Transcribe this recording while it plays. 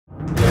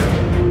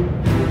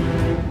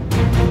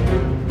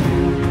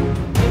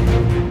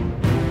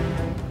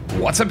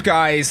What's up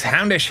guys,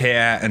 Houndish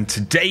here, and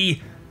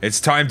today it's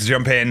time to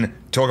jump in,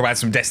 talk about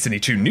some Destiny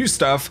 2 new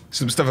stuff,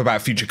 some stuff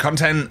about future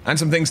content, and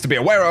some things to be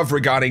aware of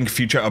regarding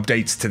future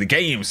updates to the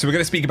game. So we're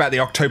going to speak about the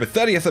October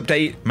 30th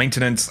update,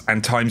 maintenance,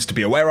 and times to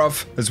be aware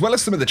of, as well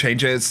as some of the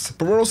changes,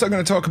 but we're also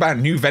going to talk about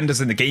new vendors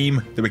in the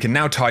game that we can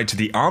now tie to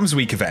the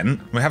Armsweek event.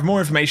 We have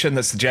more information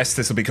that suggests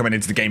this will be coming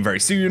into the game very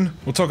soon.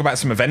 We'll talk about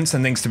some events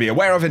and things to be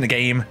aware of in the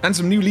game, and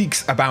some new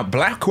leaks about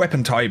black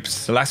weapon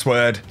types, the Last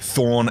Word,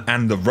 Thorn,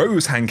 and the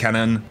Rose hand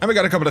cannon, and we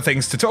got a couple of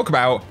things to talk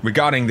about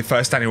regarding the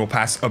first annual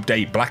pass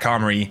update Black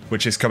Armory,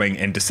 which is coming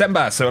in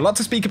December. So a lot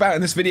to speak about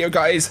in this video,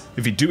 guys.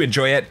 If you do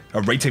enjoy it,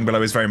 a rating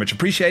below is very much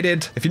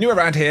appreciated. If you're new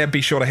around here, be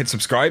sure to hit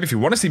subscribe if you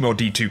want to see more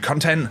D2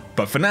 content.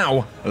 But for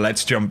now,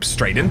 let's jump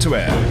straight into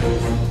it.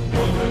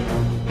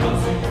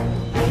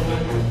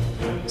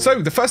 So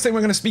the first thing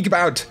we're going to speak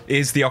about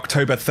is the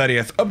October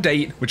 30th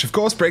update, which of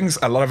course brings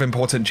a lot of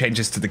important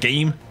changes to the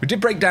game. We did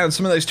break down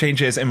some of those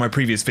changes in my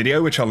previous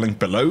video, which I'll link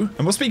below, and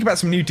we'll speak about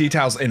some new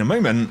details in a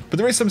moment, but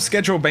there is some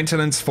scheduled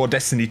maintenance for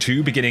Destiny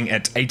 2 beginning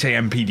at 8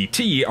 AM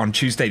PDT on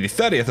Tuesday the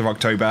 30th of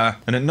October,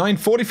 and at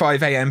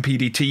 9:45 AM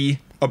PDT,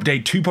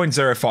 Update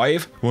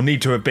 2.05 will need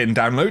to have been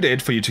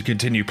downloaded for you to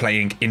continue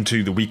playing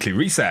into the weekly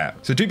reset.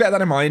 So do bear that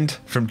in mind.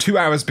 From 2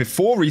 hours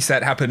before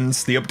reset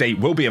happens, the update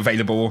will be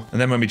available. And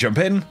then when we jump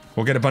in,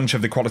 we'll get a bunch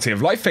of the quality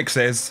of life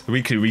fixes, the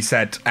weekly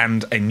reset,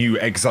 and a new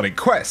exotic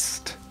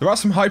quest. There are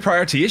some high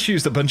priority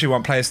issues that Bungie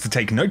want players to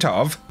take note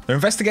of. They're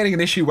investigating an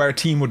issue where a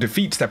team will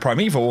defeat their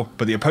primeval,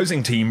 but the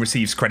opposing team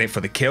receives credit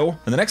for the kill.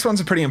 And the next one's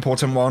a pretty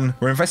important one.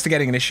 We're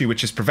investigating an issue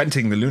which is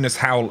preventing the Luna's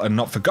Howl and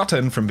Not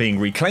Forgotten from being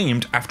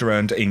reclaimed after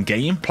earned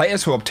in-game.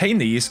 Players who obtain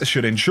these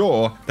should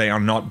ensure they are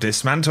not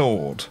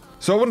dismantled.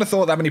 So I wouldn't have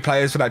thought that many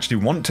players would actually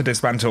want to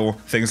dismantle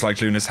things like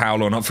Luna's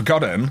Howl or Not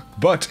Forgotten,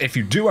 but if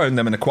you do own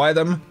them and acquire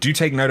them, do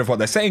take note of what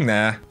they're saying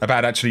there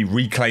about actually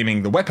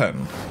reclaiming the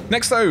weapon.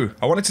 Next though,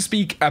 I wanted to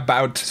speak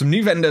about some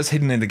new vendors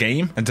hidden in the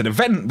game and an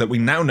event that we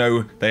now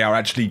know they are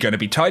actually going to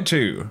be tied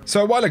to.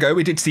 So a while ago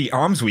we did see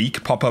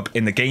Armsweek pop up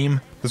in the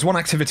game. There's one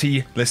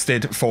activity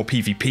listed for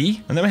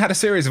PvP, and then we had a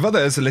series of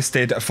others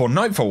listed for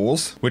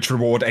Nightfalls, which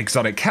reward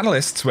exotic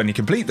catalysts when you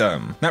complete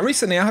them. Now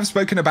recently I have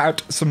spoken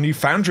about some new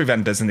Foundry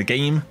vendors in the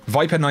game: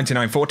 Viper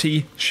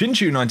 9940,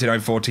 Shinshu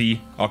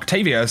 9940,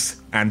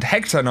 Octavius, and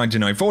Hector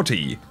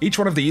 9940. Each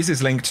one of these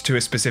is linked to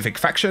a specific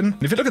faction,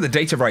 and if you look at the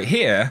data right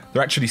here,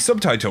 they're actually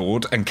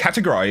subtitled and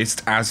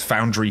categorized as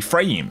Foundry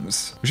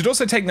frames. We should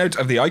also take note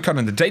of the icon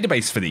in the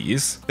database for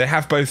these. They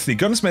have both the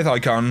gunsmith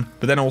icon,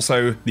 but then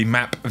also the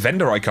map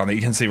vendor icon that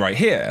you can see right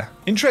here.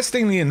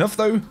 Interestingly enough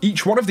though,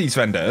 each one of these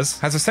vendors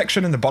has a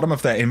section in the bottom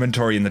of their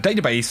inventory in the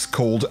database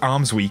called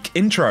Armsweek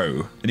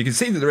Intro, and you can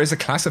see that there is a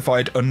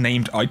classified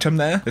unnamed item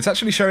there. It's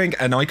actually showing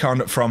an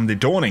icon from the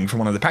Dawning from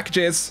one of the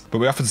packages, but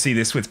we often see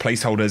this with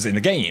placeholders in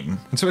the game.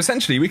 And so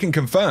essentially we can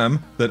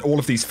confirm that all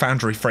of these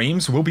Foundry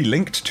frames will be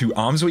linked to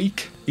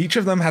Armsweek. Each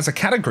of them has a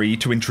category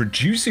to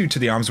introduce you to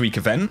the Armsweek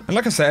event, and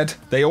like I said,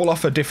 they all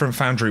offer different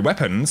Foundry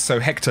weapons. So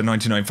Hector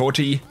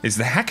 9940 is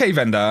the Hake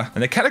vendor,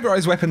 and they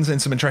categorize weapons in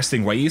some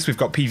interesting ways. We've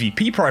got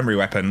PvP primary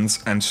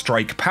weapons and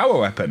strike power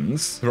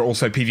weapons. There are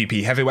also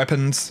PvP heavy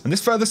weapons, and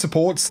this further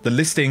supports the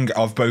listing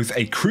of both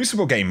a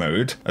Crucible game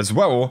mode, as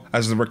well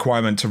as the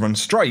requirement to run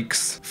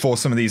strikes for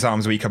some of these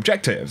Armsweek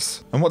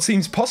objectives. And what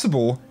seems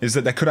possible is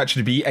that there could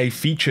actually be a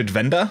featured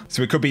vendor.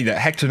 So it could be that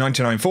Hector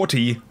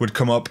 9940 would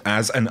come up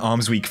as an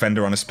Armsweek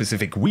vendor on a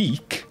specific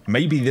week.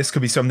 Maybe this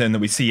could be something that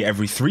we see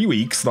every 3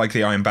 weeks like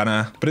the Iron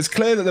Banner, but it's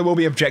clear that there will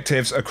be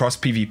objectives across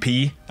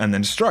PvP and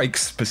then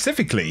strikes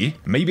specifically.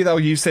 Maybe they'll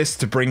use this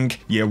to bring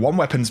Year 1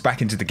 weapons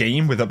back into the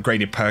game with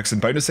upgraded perks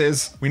and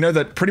bonuses. We know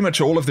that pretty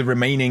much all of the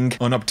remaining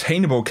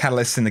unobtainable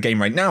catalysts in the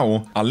game right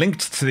now are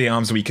linked to the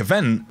Armsweek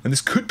event, and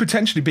this could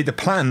potentially be the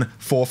plan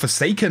for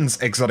Forsaken's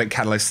exotic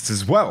catalysts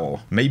as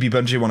well. Maybe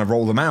Bungie want to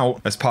roll them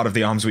out as part of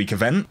the Armsweek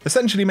event,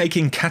 essentially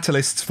making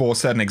catalysts for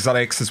certain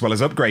exotics as well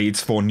as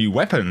upgrades for new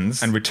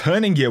weapons, and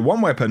returning Year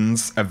 1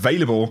 weapons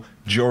available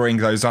during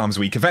those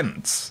Armsweek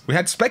events. We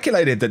had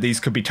speculated that these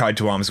could be tied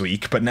to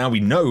Armsweek, but now we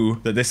know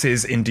that this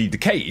is indeed the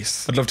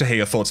case. I'd love to hear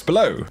your thoughts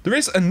below. There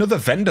is another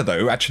vendor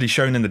though actually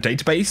shown in the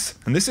database,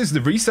 and this is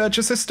the Research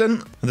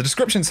Assistant. And the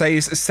description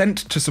says sent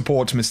to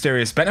support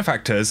mysterious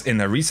benefactors in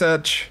their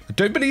research. I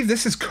don't believe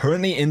this is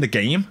currently in the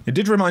game. It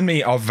did remind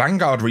me of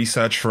Vanguard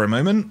Research for a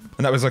moment,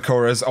 and that was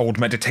Akora's old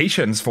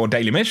meditations for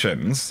daily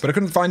missions, but I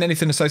couldn't find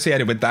anything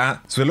associated with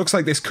that, so it looks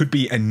like this could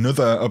be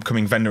another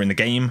upcoming vendor in the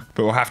game,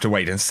 but we'll have to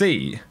wait and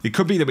see. It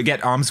could be that we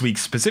get Armsweek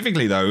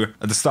specifically though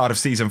at the start of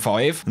Season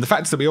 5, and the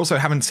fact that we also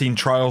haven't seen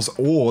Trials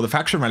or the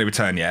Faction Rally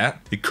return yet,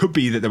 it could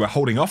be that they were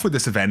holding off with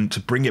this event to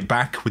bring it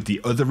back with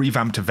the other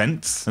revamped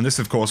events, and this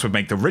of course would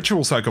make the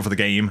ritual cycle for the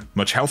game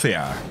much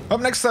healthier. Up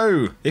next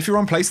though, if you're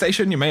on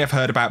PlayStation, you may have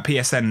heard about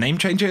PSN name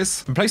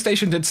changes, and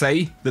PlayStation did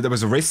say that there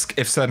was a risk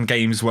if certain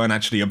games weren't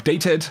actually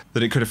updated,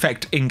 that it could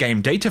affect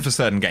in-game data for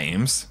certain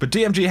games, but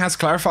DMG has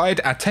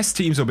clarified our test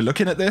teams will be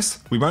looking at this.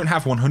 We won't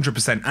have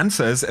 100% answers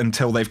answers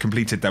until they've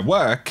completed their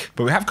work,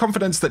 but we have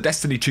confidence that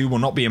Destiny 2 will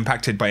not be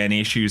impacted by any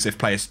issues if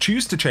players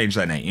choose to change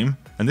their name,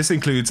 and this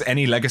includes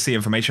any legacy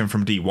information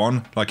from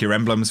D1, like your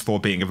emblems for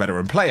being a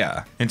veteran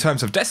player. In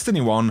terms of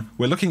Destiny 1,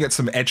 we're looking at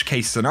some edge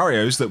case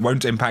scenarios that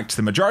won't impact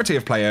the majority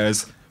of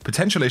players.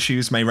 Potential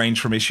issues may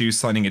range from issues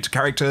signing into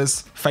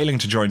characters, failing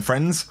to join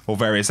friends, or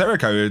various error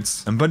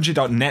codes, and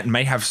Bungie.net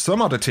may have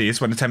some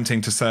oddities when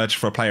attempting to search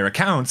for player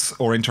accounts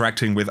or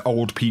interacting with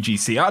old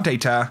PGCR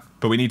data,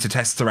 but we need to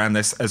test around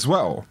this as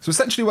well. So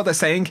essentially what they're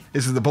saying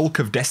is that the bulk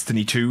of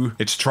Destiny 2,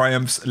 its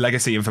triumphs,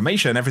 legacy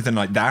information, everything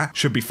like that,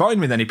 should be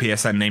fine with any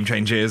PSN name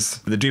changes,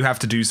 but they do have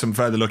to do some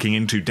further looking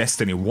into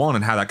Destiny 1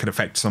 and how that could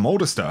affect some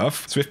older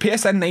stuff. So if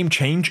PSN name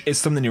change is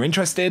something you're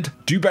interested,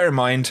 do bear in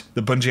mind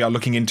that Bungie are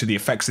looking into the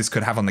effects this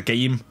could have on the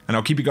game, and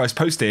I'll keep you guys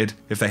posted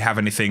if they have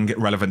anything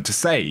relevant to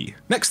say.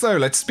 Next though,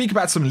 let's speak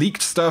about some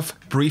leaked stuff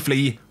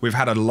briefly. We've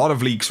had a lot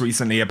of leaks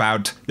recently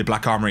about the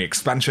Black Armory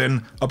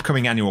expansion,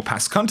 upcoming annual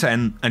pass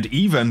content, and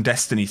even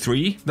Destiny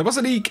 3. There was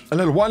a leak a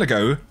little while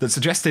ago that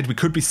suggested we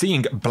could be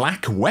seeing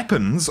black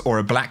weapons or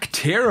a black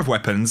tier of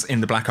weapons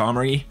in the Black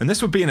Armory, and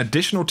this would be an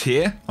additional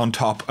tier on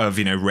top of,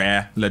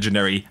 rare,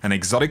 legendary, and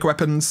exotic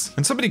weapons.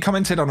 And somebody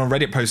commented on a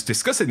Reddit post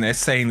discussing this,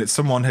 saying that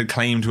someone had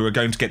claimed we were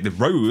going to get the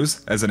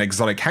Rose as an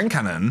exotic hand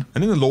cannon,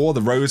 and in the lore,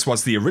 the Rose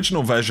was the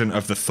original version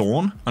of the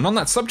Thorn. And on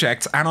that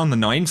subject, Anon the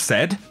 9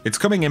 said, it's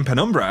coming in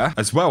Penumbra,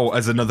 as well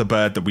as another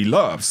bird that we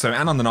love. So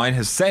Anon the 9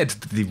 has said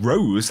that the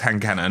Rose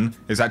hand cannon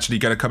is actually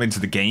going to come into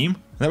the game.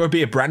 That would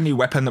be a brand new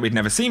weapon that we'd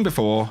never seen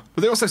before,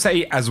 but they also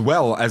say as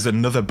well as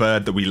another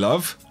bird that we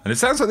love. And it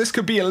sounds like this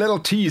could be a little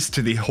tease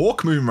to the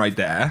Hawk Moon right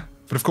there.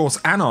 But of course,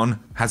 Anon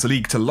has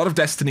leaked a lot of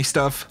Destiny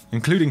stuff,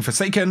 including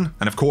Forsaken,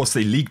 and of course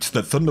they leaked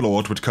that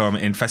Thunderlord would come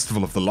in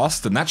Festival of the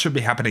Lost, and that should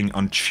be happening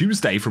on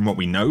Tuesday from what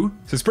we know.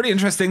 So it's pretty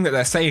interesting that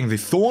they're saying the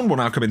Thorn will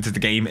now come into the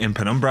game in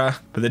Penumbra,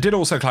 but they did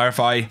also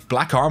clarify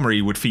Black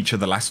Armory would feature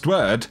the Last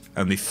Word,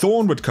 and the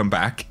Thorn would come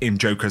back in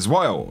Joker's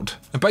Wild.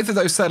 And both of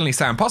those certainly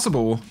sound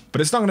possible, but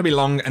it's not going to be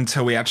long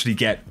until we actually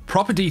get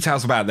proper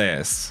details about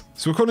this.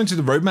 So according to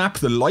the roadmap,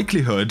 the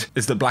likelihood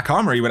is that Black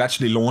Armory would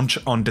actually launch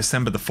on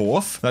December the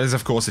 4th. That is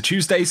of course a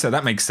Tuesday, so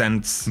that makes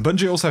sense.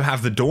 Bungie also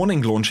have the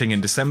Dawning launching in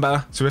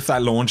December, so if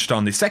that launched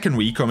on the second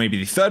week or maybe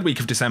the third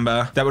week of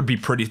December, that would be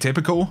pretty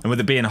typical. And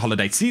with it being a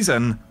holiday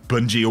season,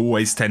 Bungie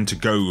always tend to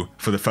go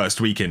for the first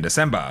week in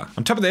December.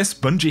 On top of this,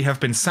 Bungie have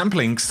been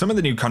sampling some of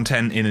the new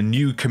content in a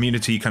new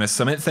community kind of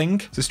summit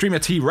thing. So streamer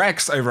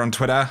T-Rex over on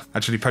Twitter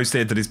actually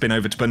posted that he's been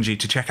over to Bungie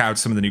to check out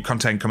some of the new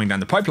content coming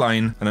down the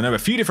pipeline, and I know a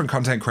few different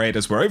content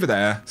creators were over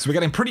there, so we're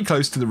getting pretty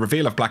close to the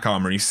reveal of Black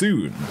Armory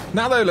soon.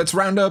 Now though, let's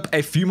round up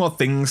a few more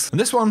things, and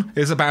this one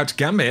is about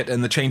Gambit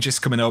and the changes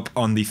coming up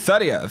on the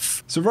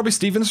 30th. So Robbie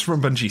Stevens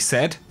from Bungie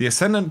said, the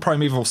Ascendant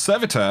Primeval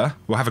Servitor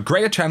will have a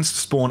greater chance to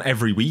spawn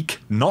every week,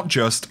 not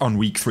just on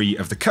week 3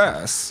 of the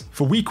curse.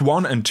 For week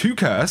 1 and 2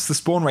 curse, the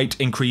spawn rate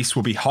increase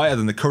will be higher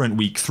than the current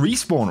week 3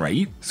 spawn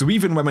rate, so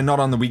even when we're not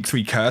on the week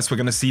 3 curse, we're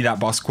going to see that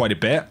boss quite a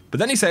bit. But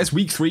then he says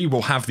week 3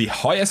 will have the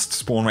highest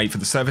spawn rate for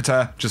the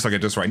Servitor, just like it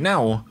does right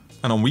now,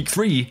 and on week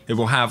 3, it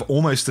will have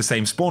almost the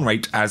same spawn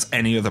rate as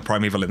any other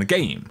Primeval in the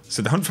game.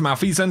 So the hunt for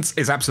Malfeasance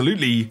is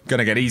absolutely going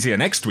to get easier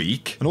next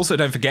week. And also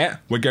don't forget,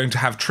 we're going to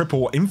have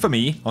triple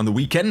Infamy on the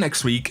weekend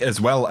next week,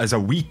 as well as a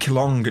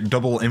week-long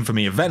double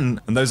Infamy event.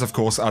 And those, of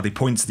course, are the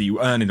points that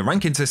you earn in the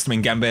ranking system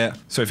in Gambit.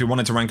 So if you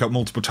wanted to rank up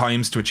multiple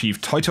times to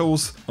achieve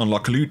titles,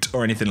 unlock loot,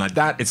 or anything like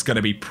that, it's going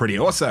to be pretty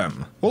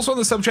awesome. Also on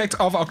the subject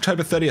of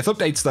October 30th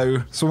updates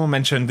though, someone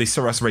mentioned the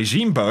Suros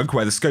regime bug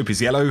where the scope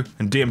is yellow,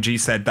 and DMG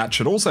said that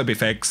should also be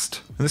fixed.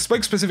 And this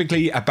spoke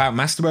specifically about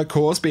Masterwork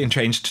cores being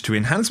changed to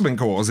enhancement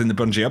cores in the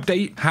Bungie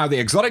update, how the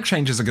exotic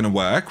changes are going to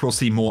work, we'll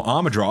see more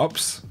armor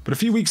drops, but a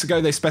few weeks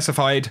ago they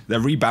specified they're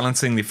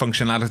rebalancing the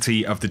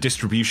functionality of the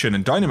distribution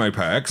and dynamo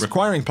perks,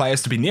 requiring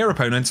players to be near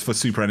opponents for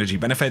super energy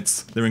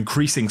benefits. They're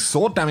increasing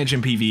sword damage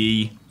in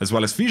PvE, as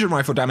well as fusion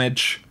rifle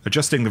damage,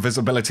 adjusting the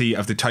visibility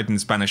of the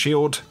Titan's banner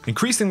shield,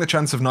 increasing the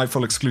chance of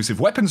Nightfall exclusive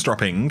weapons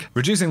dropping,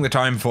 reducing the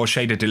time for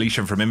shader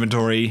deletion from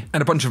inventory,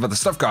 and a bunch of other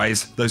stuff,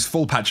 guys. Those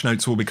full patch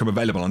notes will become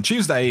available on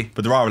Tuesday,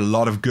 but there are a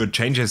lot of good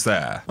changes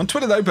there. On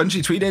Twitter though,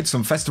 Bungie tweeted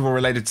some festival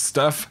related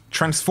stuff.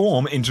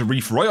 Transform into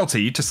Reef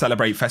Royalty to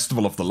celebrate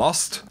Festival of the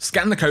Lost.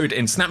 Scan the code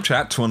in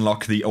Snapchat to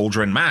unlock the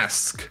Aldrin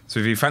mask. So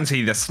if you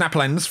fancy the snap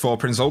lens for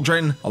Prince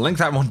Aldrin, I'll link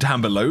that one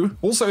down below.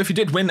 Also, if you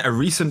did win a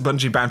recent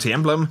Bungie bounty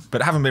emblem,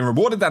 but haven't been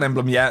rewarded that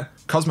emblem yet,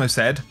 Cosmo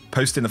said,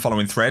 post in the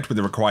following thread with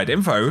the required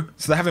info.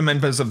 So they're having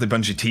members of the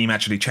Bungie team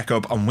actually check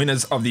up on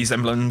winners of these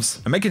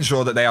emblems and making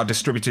sure that they are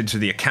distributed to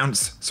the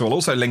accounts. So I'll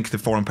also link the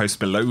forum post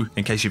below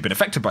in case case you've been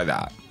affected by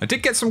that. I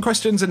did get some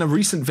questions in a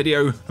recent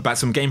video about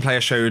some gameplay I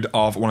showed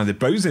of one of the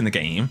bows in the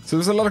game, so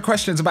there's a lot of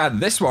questions about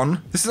this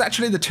one. This is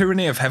actually the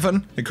Tyranny of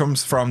Heaven. It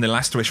comes from the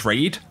Last Wish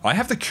raid. I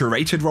have the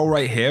curated roll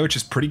right here, which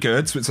is pretty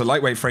good, so it's a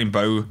lightweight frame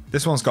bow.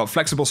 This one's got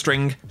flexible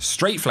string,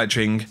 straight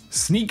fletching,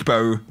 sneak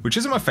bow, which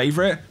isn't my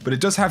favorite, but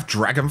it does have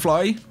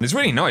dragonfly, and it's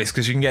really nice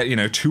because you can get,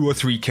 2 or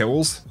 3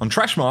 kills on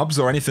trash mobs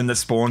or anything that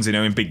spawns,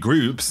 in big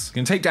groups. You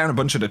can take down a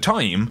bunch at a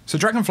time, so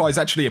dragonfly is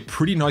actually a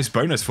pretty nice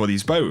bonus for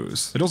these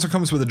bows. It also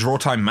comes with a draw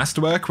time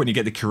masterwork when you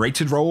get the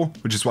curated roll,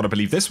 which is what I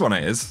believe this one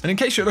is. And in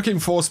case you're looking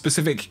for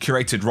specific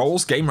curated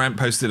rolls, GameRant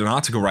posted an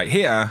article right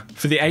here.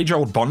 For the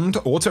age-old Bond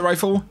auto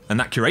rifle and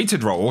that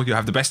curated roll, you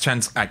have the best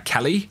chance at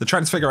Kali, the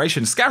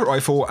Transfiguration scout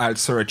rifle at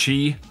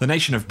Surachi, the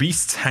Nation of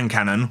Beasts hand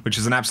cannon, which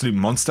is an absolute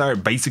monster.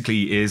 It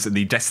basically is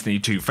the Destiny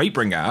 2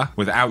 Fatebringer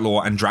with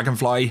Outlaw and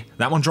Dragonfly.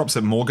 That one drops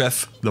at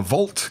Morgoth. The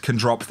Vault can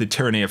drop the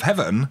Tyranny of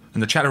Heaven,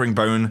 and the Chattering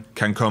Bone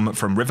can come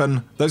from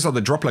Riven. Those are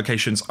the drop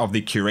locations of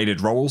the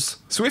curated rolls.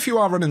 So if you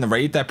are running the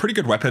raid, they're pretty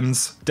good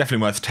weapons.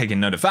 Definitely worth taking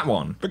note of that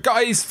one. But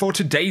guys, for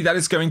today, that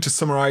is going to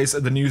summarize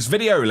the news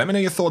video. Let me know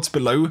your thoughts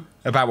below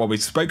about what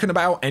we've spoken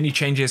about, any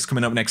changes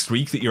coming up next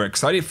week that you're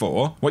excited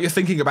for, what you're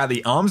thinking about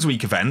the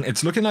Armsweek event.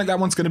 It's looking like that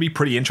one's going to be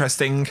pretty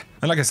interesting.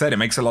 And like I said, it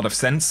makes a lot of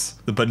sense.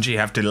 The Bungie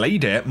have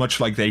delayed it, much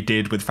like they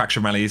did with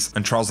Faction Rallies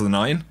and Trials of the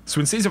Nine. So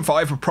in Season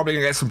 5, we're probably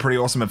going to get some pretty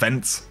awesome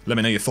events. Let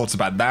me know your thoughts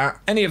about that.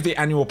 Any of the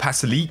annual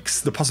pass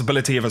leaks, the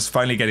possibility of us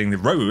finally getting the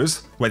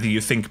Rose, whether you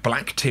think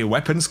black tier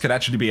weapons could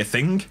actually be a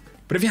thing.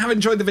 But if you have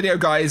enjoyed the video,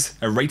 guys,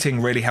 a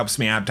rating really helps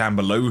me out down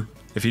below.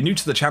 If you're new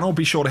to the channel,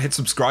 be sure to hit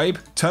subscribe,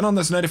 turn on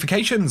those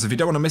notifications if you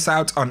don't want to miss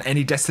out on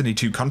any Destiny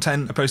 2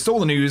 content. I post all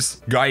the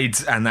news,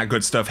 guides, and that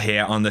good stuff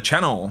here on the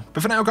channel.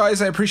 But for now,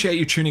 guys, I appreciate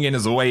you tuning in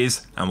as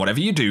always, and whatever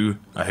you do,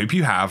 I hope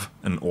you have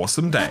an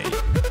awesome day.